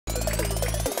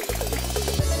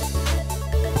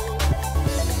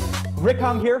Rick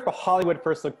Hung here for Hollywood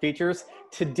First Look Features.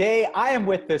 Today I am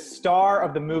with the star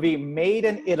of the movie Made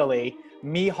in Italy,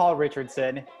 MICHEÁL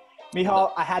RICHARDSON.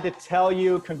 MICHEÁL, I had to tell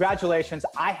you, congratulations.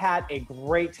 I had a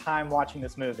great time watching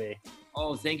this movie.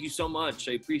 Oh, thank you so much.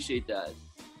 I appreciate that.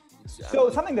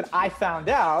 So something that I found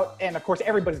out, and of course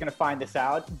everybody's going to find this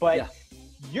out, but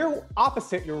you're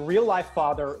opposite your real life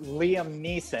father, Liam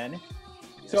Neeson.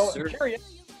 So I'm curious,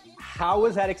 how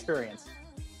was that experience?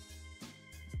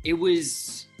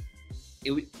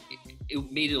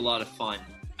 It made it a lot of fun.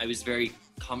 I was very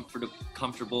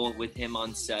comfortable with him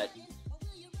on set.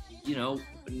 You know,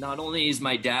 not only is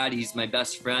my dad, he's my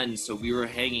best friend, so we were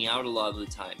hanging out a lot of the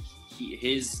time.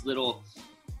 His little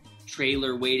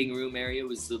trailer waiting room area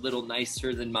was a little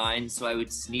nicer than mine, so I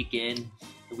would sneak in.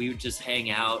 We would just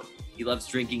hang out. He loves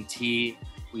drinking tea.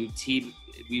 We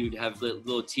would have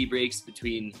little tea breaks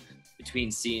between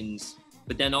scenes.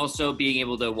 But then also being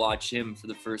able to watch him for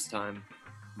the first time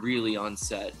really on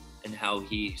set and how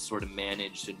he sort of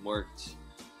managed and worked.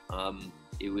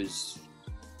 It was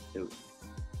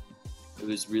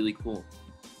really cool.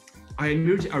 I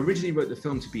originally wrote the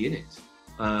film to be in it,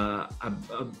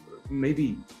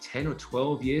 maybe 10 or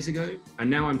 12 years ago, and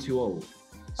now I'm too old.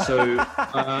 So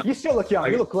you still look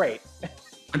young. You look great.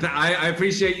 I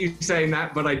appreciate you saying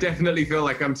that, but I definitely feel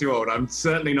like I'm too old. I'm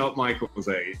certainly not Michael's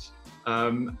age.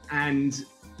 And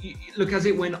look, as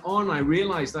it went on, I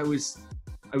realized I was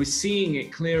seeing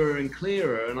it clearer and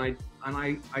clearer, and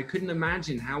I couldn't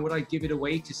imagine how would I give it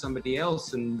away to somebody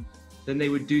else, and then they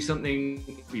would do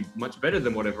something much better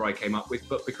than whatever I came up with,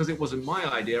 but because it wasn't my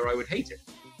idea, I would hate it.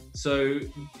 So,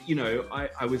 you know,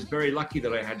 I was very lucky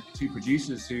that I had two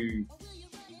producers who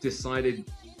decided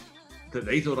that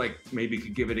they thought I maybe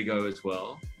could give it a go as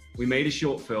well. We made a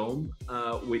short film,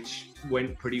 which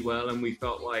went pretty well, and we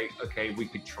felt like, okay, we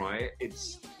could try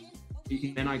it.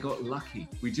 Then I got lucky.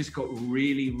 We just got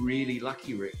really, really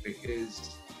lucky, Rick,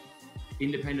 because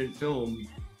independent film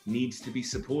needs to be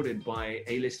supported by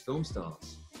A-list film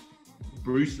stars.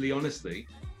 Brutally, honestly,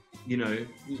 you know,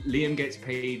 Liam gets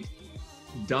paid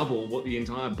double what the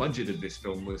entire budget of this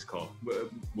film was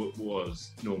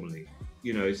normally.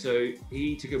 You know, so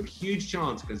he took a huge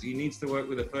chance because he needs to work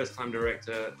with a first-time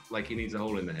director like he needs a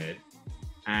hole in the head,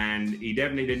 and he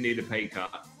definitely didn't need a pay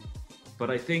cut. But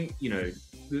I think, you know,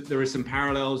 there are some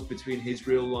parallels between his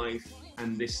real life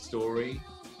and this story,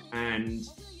 and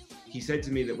he said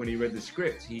to me that when he read the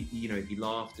script, he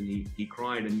laughed and he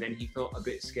cried, and then he felt a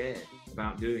bit scared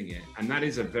about doing it. And that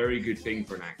is a very good thing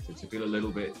for an actor, to feel a little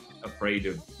bit afraid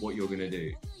of what you're going to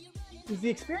do. Is the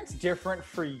experience different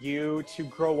for you to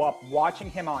grow up watching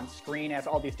him on screen as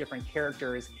all these different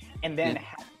characters, and then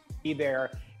be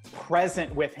there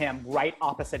present with him, right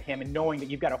opposite him, and knowing that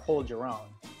you've got to hold your own?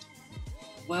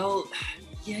 Well,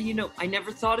 yeah, you know, I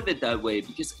never thought of it that way,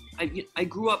 because I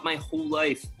grew up my whole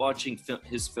life watching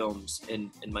his films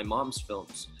and my mom's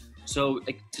films. So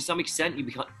like, to some extent, you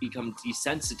become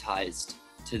desensitized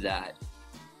to that.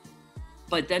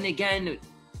 But then again,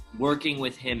 working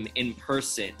with him in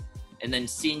person, and then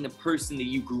seeing the person that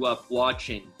you grew up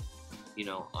watching, you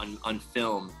know, on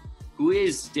film, who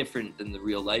is different than the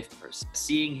real life person.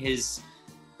 Seeing his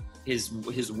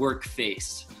work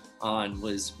face on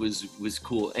was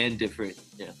cool and different.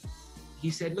 Yeah.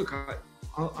 He said, look,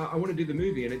 I want to do the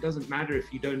movie, and it doesn't matter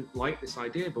if you don't like this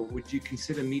idea, but would you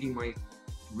consider meeting my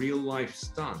real life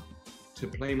son to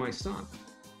play my son?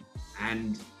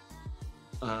 And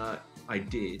I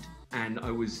did. And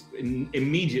I was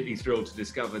immediately thrilled to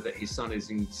discover that his son is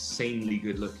insanely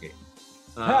good looking.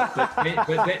 But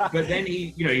then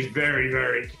he, you know, he's very,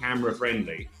 very camera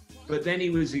friendly. But then he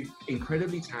was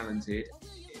incredibly talented,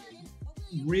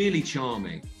 really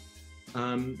charming.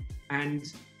 And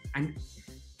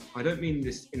I don't mean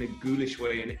this in a ghoulish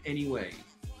way in any way,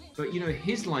 but, you know,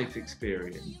 his life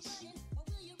experience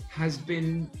has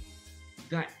been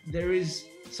that there is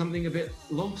something a bit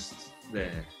lost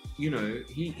there. You know,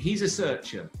 he's a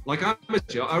searcher. Like I'm a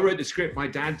searcher. I wrote the script. My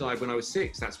dad died when I was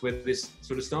 6. That's where this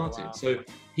sort of started. Oh, wow. So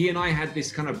he and I had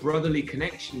this kind of brotherly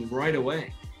connection right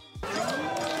away.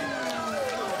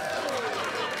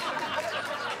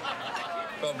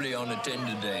 Probably on a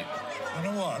Tinder date. On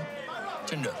a what?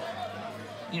 Tinder.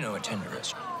 You know what Tinder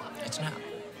is. It's an app.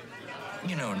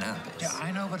 You know what an app is. Yeah,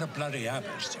 I know what a bloody app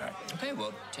is, Jack. Okay,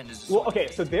 well, Tinder's... Well, okay,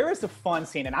 so there is a fun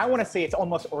scene, and I want to say it's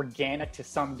almost organic to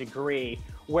some degree,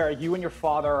 where you and your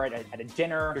father are at a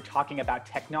dinner, you're talking about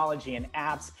technology and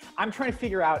apps. I'm trying to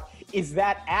figure out, is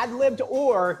that ad-libbed,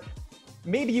 or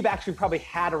maybe you've actually probably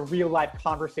had a real-life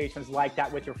conversations like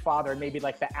that with your father, and maybe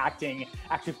like the acting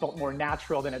actually felt more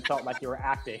natural than it felt like you were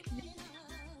acting?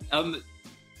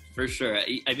 For sure.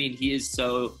 I mean, he is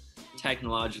so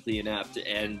technologically inept,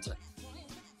 and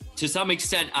To some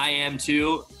extent, I am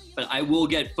too, but I will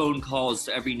get phone calls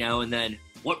every now and then.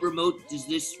 What remote does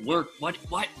this work? What?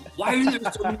 Why are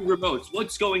there so many remotes?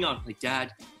 What's going on? I'm like,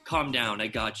 Dad, calm down. I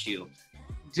got you.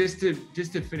 Just to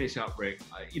finish up, Rick,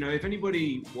 if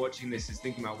anybody watching this is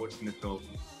thinking about watching the film,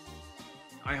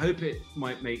 I hope it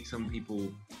might make some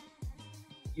people,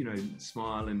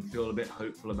 smile and feel a bit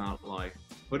hopeful about life.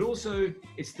 But also,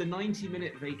 it's the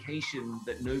 90-minute vacation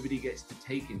that nobody gets to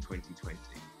take in 2020.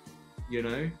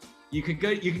 You can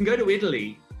go to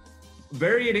Italy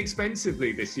very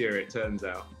inexpensively this year, it turns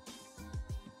out.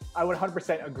 I would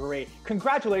 100% agree.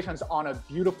 Congratulations on a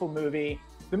beautiful movie.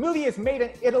 The movie is made in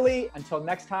Italy. Until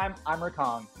next time, I'm Rick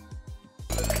Hong.